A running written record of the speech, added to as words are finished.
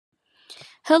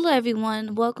Hello,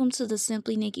 everyone. Welcome to the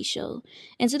Simply Nikki Show.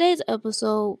 In today's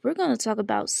episode, we're going to talk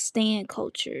about stan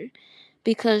culture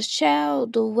because,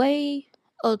 child, the way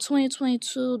of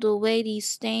 2022, the way these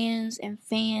stans and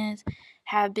fans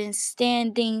have been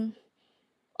standing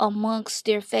amongst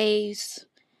their faves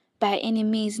by any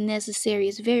means necessary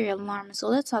is very alarming. So,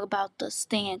 let's talk about the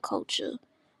stan culture,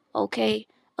 okay,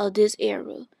 of this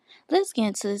era. Let's get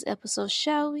into this episode,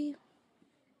 shall we?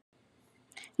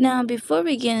 Now, before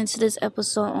we get into this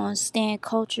episode on stan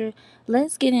culture,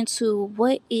 let's get into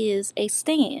what is a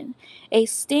stan. A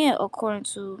stan, according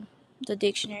to the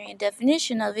dictionary and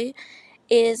definition of it,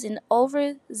 is an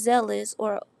overzealous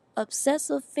or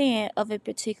obsessive fan of a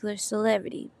particular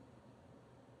celebrity.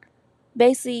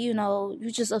 Basically,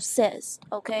 you're just obsessed,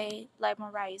 okay? Like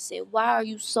Mariah said, why are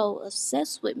you so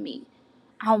obsessed with me?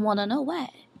 I want to know why,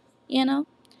 you know?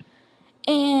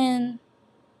 And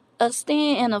a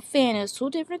stan and a fan is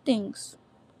two different things.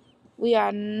 We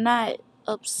are not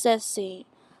obsessing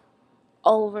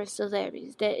over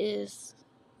celebrities. That is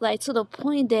like to the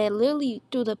point that literally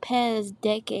through the past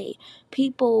decade,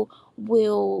 people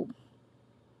will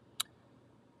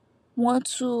want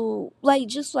to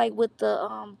just like with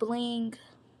the bling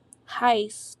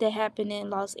heist that happened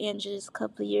in Los Angeles a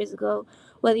couple of years ago,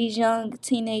 where these young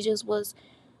teenagers was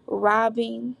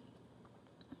robbing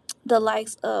the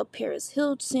likes of Paris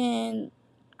Hilton.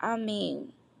 I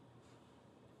mean,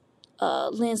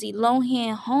 Lindsay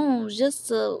Lohan homes just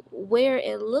to wear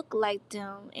and look like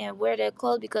them and wear their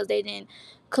clothes because they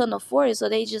couldn't afford it, so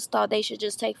they just thought they should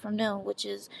just take from them, which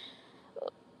is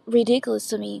ridiculous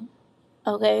to me.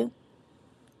 Okay,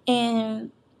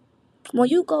 and when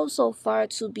you go so far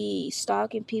to be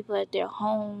stalking people at their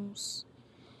homes,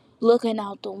 looking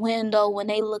out the window. When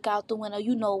they look out the window,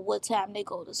 you know what time they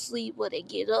go to sleep, where they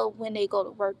get up, when they go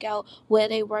to work out, where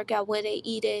they work out, where they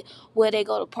eat at, where they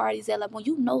go to parties at. Like when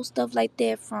you know stuff like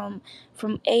that from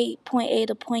point A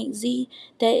to point Z,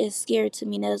 that is scary to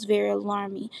me. That's very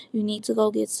alarming. You need to go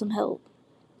get some help.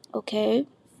 Okay?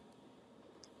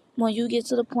 When you get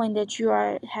to the point that you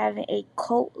are having a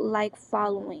cult like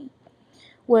following,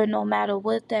 where no matter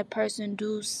what that person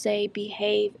do, say,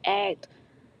 behave, act,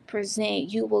 present,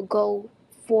 you will go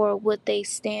for what they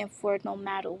stand for no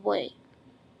matter what.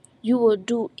 You will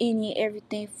do any and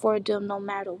everything for them no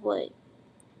matter what.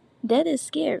 That is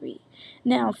scary.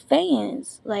 Now,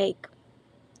 fans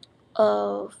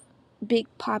of big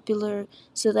popular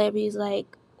celebrities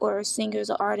or singers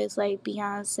or artists like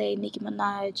Beyonce, Nicki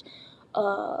Minaj,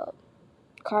 uh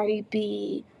Cardi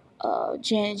B,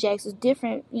 Janet Jackson,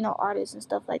 different, artists and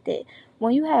stuff like that.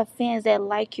 When you have fans that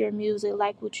like your music,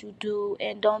 like what you do,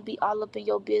 and don't be all up in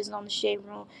your business on the shade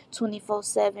room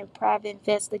 24/7, private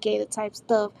investigator type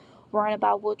stuff, worrying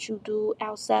about what you do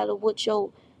outside of what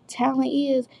your talent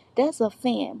is, that's a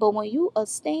fan. But when you a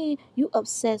stan, you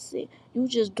obsessive. You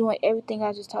just doing everything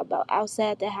I just talked about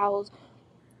outside the house,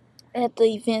 at the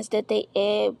events that they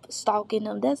add, stalking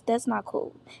them. That's not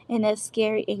cool, and that's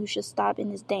scary, and you should stop.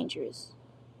 And it's dangerous.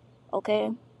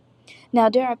 Okay. Now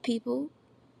there are people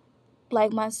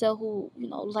like myself who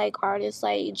like artists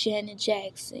like Janet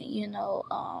Jackson,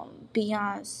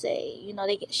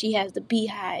 Beyonce. She has the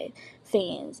Beehive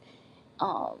fans.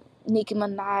 Nicki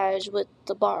Minaj with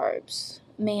the barbz,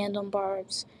 man, them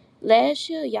barbz. Last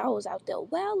year y'all was out there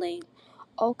wailing.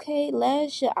 Okay,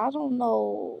 last year I don't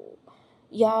know,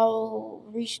 y'all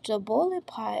reached a boiling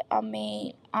pot. I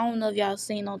mean, I don't know if y'all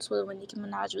seen on Twitter when Nicki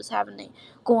Minaj was having it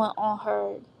going on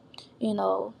her, you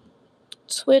know,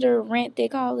 Twitter rant they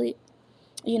call it.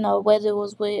 Whether it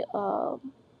was with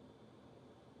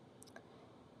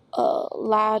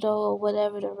Lotto or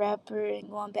whatever, the rapper, and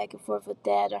going back and forth with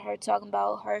that, or her talking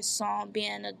about her song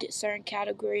being a certain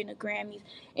category in the Grammys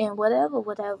and whatever.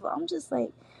 I'm just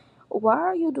like, why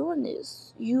are you doing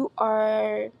this? You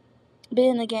are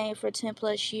been in the game for 10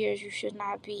 plus years. You should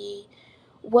not be.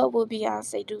 What would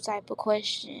Beyonce do type of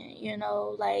question?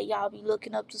 Like y'all be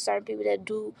looking up to certain people that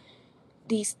do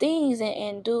these things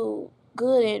and do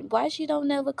good, and why she don't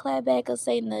never clap back or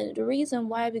say nothing. The reason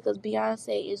why, because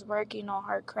Beyonce is working on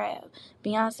her craft.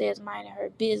 Beyonce is minding her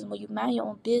business. When you mind your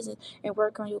own business and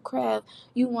work on your craft,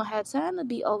 you won't have time to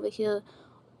be over here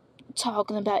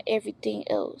talking about everything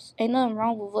else. Ain't nothing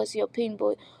wrong with what's your opinion,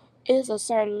 but it's a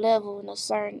certain level and a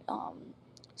certain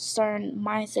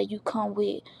mindset you come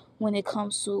with when it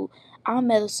comes to,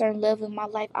 I'm at a certain level in my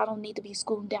life. I don't need to be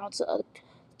scooting down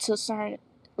to certain,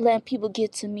 letting people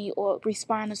get to me or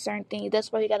respond to certain things.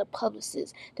 That's why you got a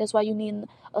publicist. That's why you need an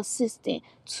assistant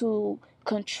to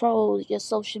control your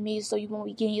social media so you won't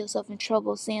be getting yourself in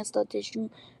trouble saying stuff that you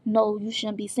know you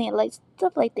shouldn't be saying, like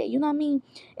stuff like that, you know what I mean?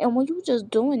 And when you just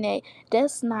doing that,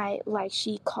 that's not like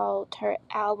she called her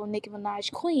album Nicki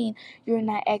Minaj Queen. You're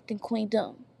not acting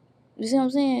queendom. You see what I'm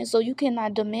saying? So you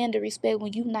cannot demand the respect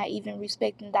when you not even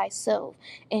respecting thyself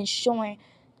and showing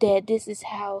that this is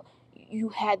how you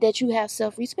have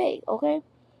self respect. Okay,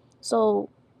 so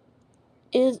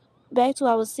is back to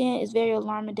what I was saying. It's very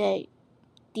alarming that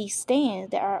these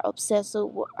stands that are obsessive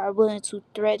are willing to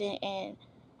threaten and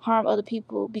harm other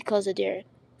people because of their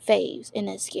faves, and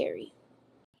that's scary.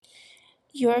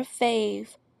 Your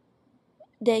fave,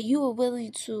 that you are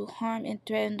willing to harm and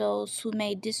threaten those who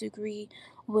may disagree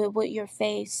with what your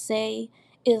fave say,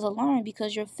 is alarming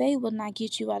because your fave will not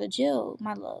get you out of jail,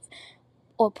 my love,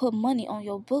 or put money on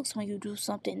your books when you do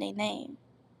something they name.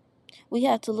 We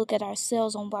have to look at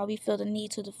ourselves on why we feel the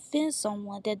need to defend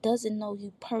someone that doesn't know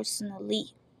you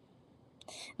personally.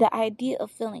 The idea of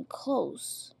feeling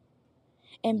close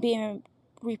and being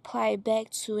replied back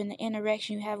to in the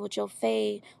interaction you have with your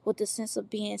fave, with the sense of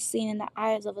being seen in the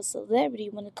eyes of a celebrity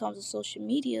when it comes to social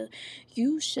media,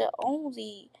 you should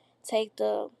only take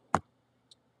the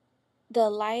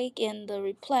like and the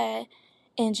reply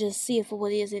and just see it for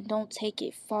what it is, and don't take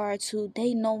it far too.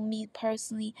 They know me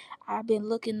personally. I've been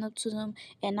looking up to them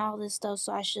and all this stuff,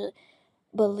 so I should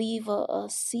believe or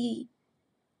see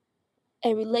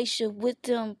a relationship with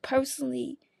them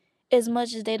personally as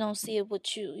much as they don't see it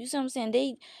with you. You see what I'm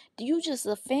saying? You just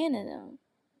a fan of them.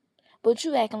 But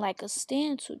you acting like a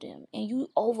stand to them and you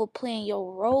overplaying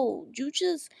your role. You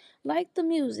just like the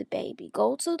music, baby.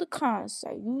 Go to the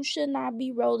concert. You should not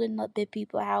be rolling up at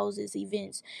people's houses,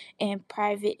 events, and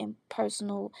private and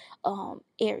personal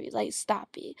areas. Like, stop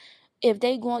it. If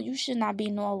they going, you should not be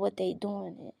knowing what they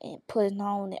doing and putting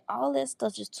on it. All that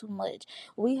stuff is too much.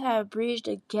 We have bridged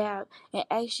the gap and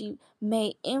actually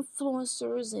made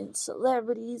influencers and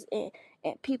celebrities and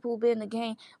people who been in the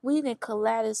game, we done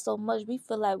collided so much. We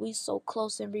feel like we so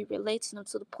close and we relate to them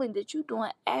to the point that you doing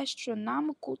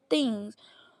astronomical things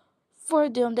for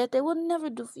them that they would never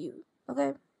do for you.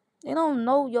 Okay, they don't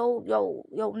know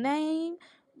your name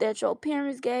that your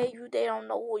parents gave you. They don't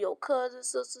know who your cousins,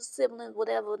 sisters, siblings,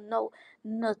 whatever. Know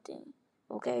nothing.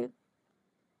 Okay.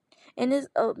 And it's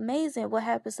amazing what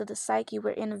happens to the psyche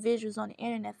where individuals on the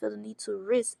internet feel the need to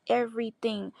risk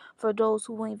everything for those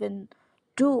who won't even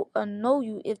do or know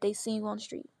you if they see you on the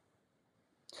street.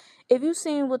 If you've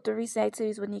seen what the recent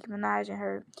activities with Nicki Minaj and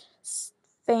her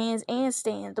fans and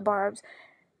stands, the barbz,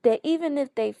 that even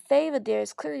if they favor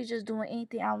theirs, clearly just doing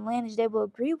anything outlandish, they will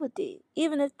agree with it,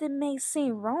 even if it may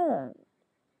seem wrong.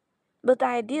 But the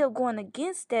idea of going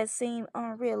against that seems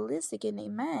unrealistic in their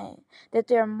mind, that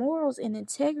their morals and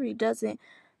integrity doesn't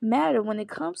matter when it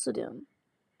comes to them.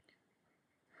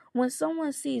 When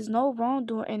someone sees no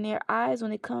wrongdoing in their eyes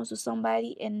when it comes to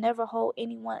somebody and never hold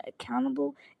anyone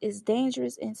accountable, is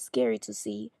dangerous and scary to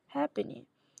see happening.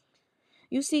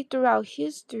 You see throughout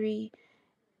history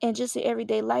and just in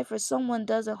everyday life where someone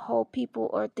doesn't hold people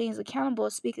or things accountable or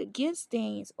speak against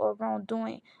things or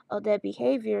wrongdoing of that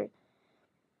behavior,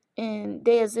 and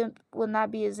they will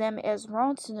not be examined as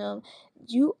wrong to them,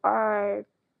 you are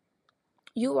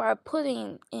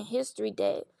putting in history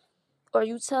that, or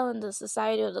you telling the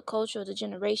society or the culture or the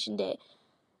generation that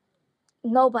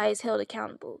nobody's held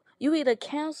accountable. You either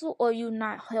cancel or you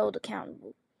not held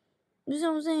accountable. You see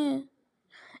what I'm saying?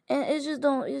 And it's just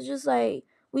don't. It's just like,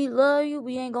 we love you,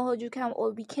 we ain't gonna hold you accountable,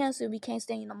 or we cancel, we can't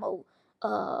stand you no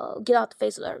more. Get off the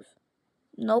face of the earth.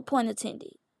 No point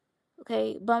intended.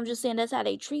 Okay, but I'm just saying that's how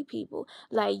they treat people.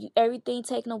 Like, everything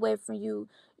taken away from you,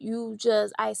 you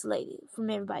just isolated from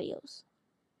everybody else.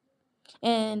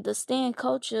 And the stand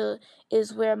culture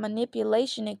is where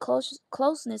manipulation and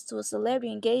closeness to a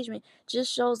celebrity engagement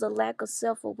just shows a lack of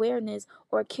self-awareness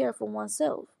or care for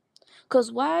oneself.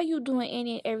 Because why are you doing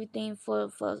any and everything for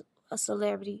a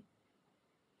celebrity?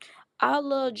 I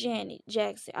love Janet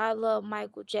Jackson. I love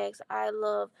Michael Jackson. I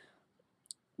love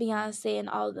Beyonce and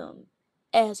all of them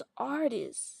as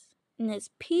artists and as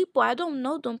people. I don't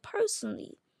know them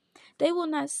personally. They will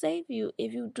not save you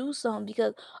if you do something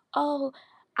because, oh,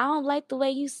 I don't like the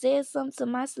way you said something to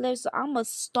my celebrity, so I'm going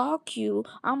to stalk you.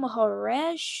 I'm going to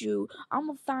harass you. I'm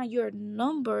going to find your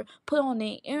number, put it on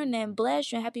the internet, and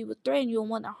blast you and have people threaten you and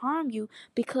want to harm you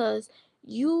because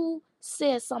you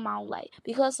said something I don't like.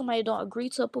 Because somebody don't agree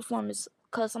to a performance,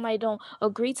 because somebody don't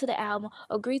agree to the album,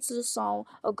 agree to the song,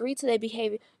 agree to their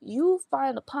behavior. You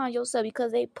find upon yourself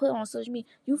because they put on social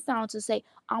media, you found to say,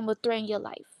 I'm going to threaten your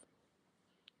life.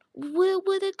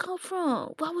 Where'd it come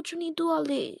from? Why would you need to do all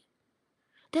that?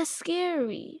 That's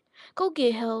scary. Go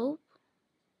get help.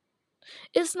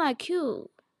 It's not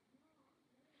cute.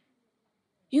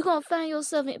 You gonna find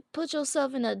yourself and put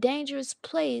yourself in a dangerous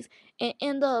place and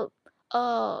end up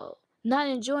not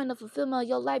enjoying the fulfillment of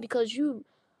your life because you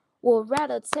will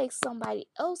rather take somebody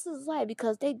else's life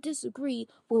because they disagree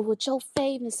with what your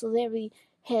favorite celebrity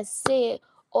has said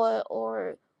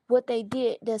or what they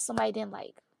did that somebody didn't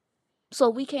like. So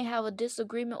we can't have a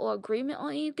disagreement or agreement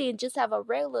on anything. Just have a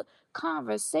regular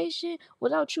conversation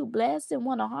without you blasting,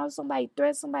 want to harm somebody,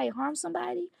 threat somebody, harm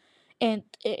somebody, and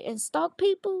stalk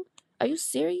people. Are you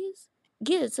serious?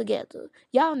 Get it together.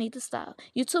 Y'all need to stop.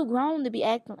 You too grown to be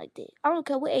acting like that. I don't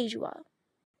care what age you are.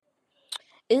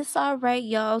 It's alright,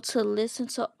 y'all, to listen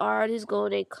to artists, go to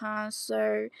their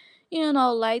concert,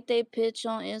 like they pitch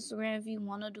on Instagram if you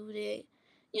want to do that,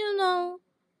 you know.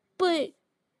 But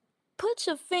put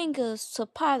your fingers to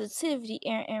positivity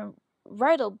and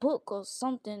write a book or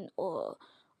something or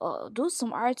do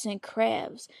some arts and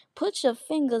crafts. Put your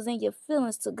fingers and your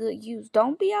feelings to good use.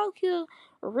 Don't be out here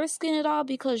risking it all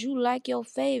because you like your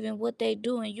fave and what they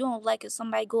do and you don't like if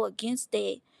somebody go against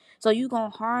that. So you gonna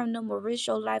harm them or risk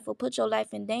your life or put your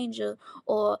life in danger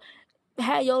or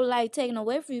have your life taken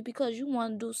away from you because you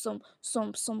want to do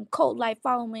some cult like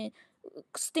following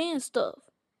stand stuff.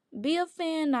 Be a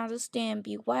fan, not a stand.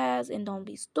 Be wise and don't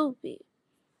be stupid.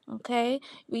 Okay,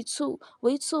 we too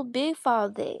big for all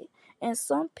that. And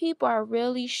some people are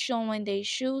really showing their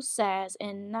shoe size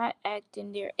and not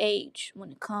acting their age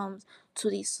when it comes to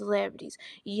these celebrities.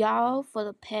 Y'all, for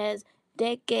the past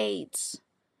decades,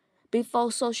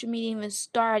 before social media even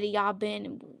started, y'all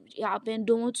been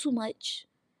doing too much.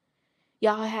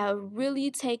 Y'all have really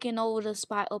taken over the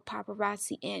spot of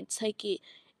paparazzi and take it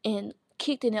and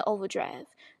kicked it in overdrive.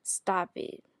 Stop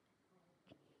it.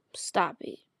 Stop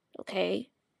it. Okay?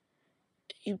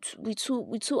 We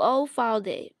too old for all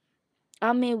that.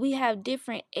 I mean, we have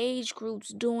different age groups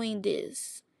doing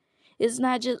this. It's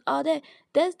not just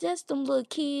that's them little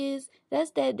kids.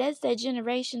 That's that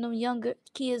generation of younger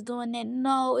kids doing that.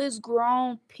 No, it's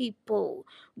grown people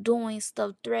doing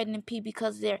stuff, threatening people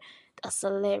because they're a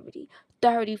celebrity.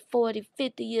 30, 40,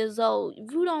 50 years old.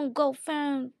 If you don't go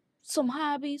find some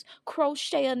hobbies,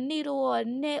 crochet a needle or a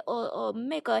net or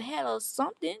make a hat or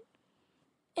something,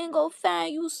 and go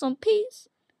find you some peace,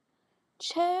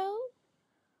 child.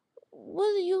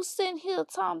 What are you sitting here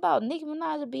talking about Nicki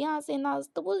Minaj and Beyonce and all this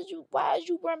stuff? Why is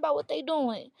you worrying about what they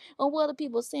doing or what other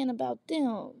people saying about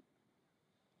them?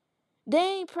 They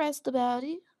ain't pressed about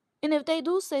it. And if they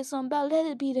do say something about it, let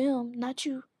it be them, not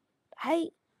you. Hey,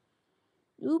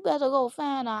 you better go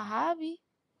find a hobby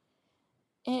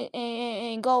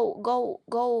and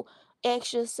go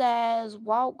exercise,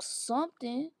 walk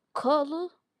something, color,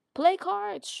 play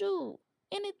cards, shoot,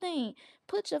 anything.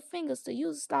 Put your fingers to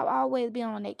use. Stop always being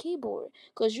on that keyboard,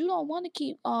 cause you don't want to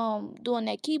keep doing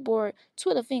that keyboard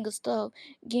Twitter finger stuff,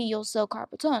 getting yourself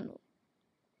carpal tunnel.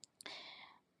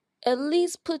 At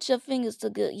least put your fingers to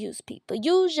good use, people.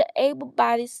 Use your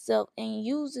able-bodied self and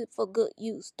use it for good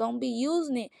use. Don't be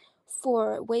using it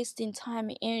for wasting time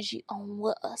and energy on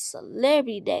what a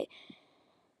celebrity day.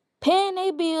 Paying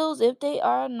their bills if they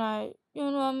are not, you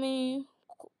know what I mean?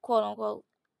 Quote unquote.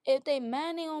 If they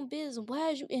mind their own business, why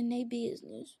is you in their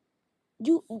business?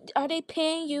 You are they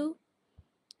paying you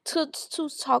to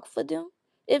talk for them?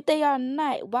 If they are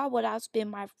not, why would I spend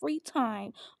my free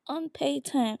time, unpaid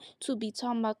time, to be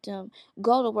talking about them?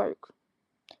 Go to work.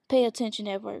 Pay attention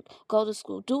at work. Go to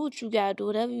school. Do what you gotta do.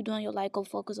 Whatever you do in your life, go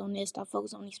focus on this. Stop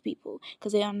focus on these people.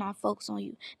 Because they are not focused on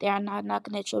you. They are not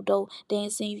knocking at your door. They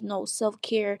ain't sending you no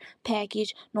self-care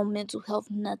package, no mental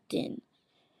health, nothing.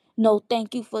 No,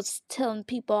 thank you for telling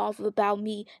people off about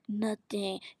me,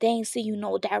 nothing. They ain't send you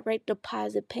no direct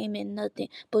deposit payment, nothing.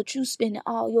 But you spending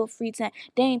all your free time.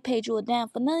 They ain't paid you a dime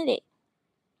for none of that.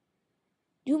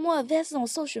 You more invested on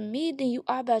social media than you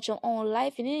are about your own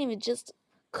life, and it ain't even just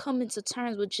coming to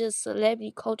terms with just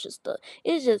celebrity culture stuff.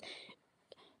 It's just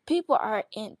people are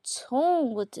in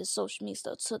tune with this social media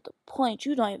stuff to the point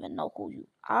you don't even know who you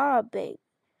are, babe.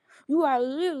 You are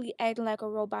literally acting like a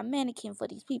robot mannequin for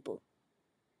these people.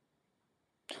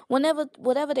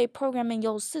 Whatever they program in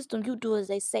your system, you do as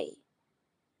they say.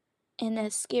 And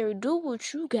that's scary. Do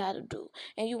what you gotta do.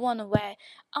 And you wonder why,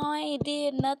 oh, I ain't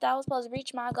did nothing. I was supposed to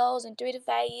reach my goals in 3 to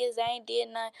 5 years. I ain't did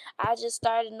nothing. I just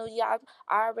started New York.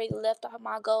 I already left off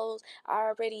my goals. I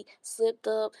already slipped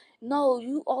up. No,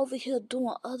 you over here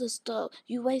doing other stuff.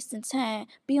 You wasting time.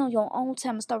 Be on your own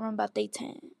time and start running about their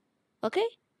time. Okay?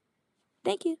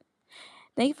 Thank you.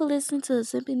 Thank you for listening to the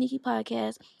Simply Nikki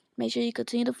podcast. Make sure you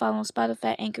continue to follow on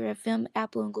Spotify, Anchor FM,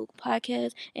 Apple and Google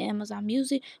Podcasts, and Amazon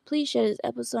Music. Please share this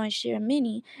episode and share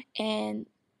many. And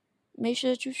make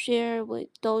sure that you share with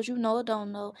those you know or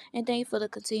don't know. And thank you for the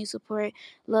continued support.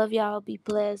 Love y'all. Be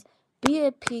blessed. Be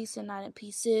at peace and not in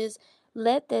pieces.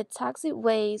 Let that toxic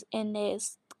ways and that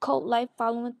cult life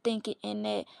following thinking and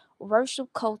that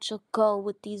worship culture go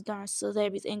with these darn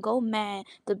celebrities and go mind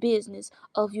the business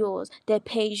of yours that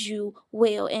pays you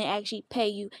well and actually pay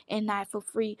you and not for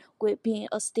free with being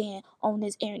a stand on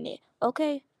this internet.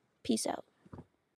 Okay? Peace out.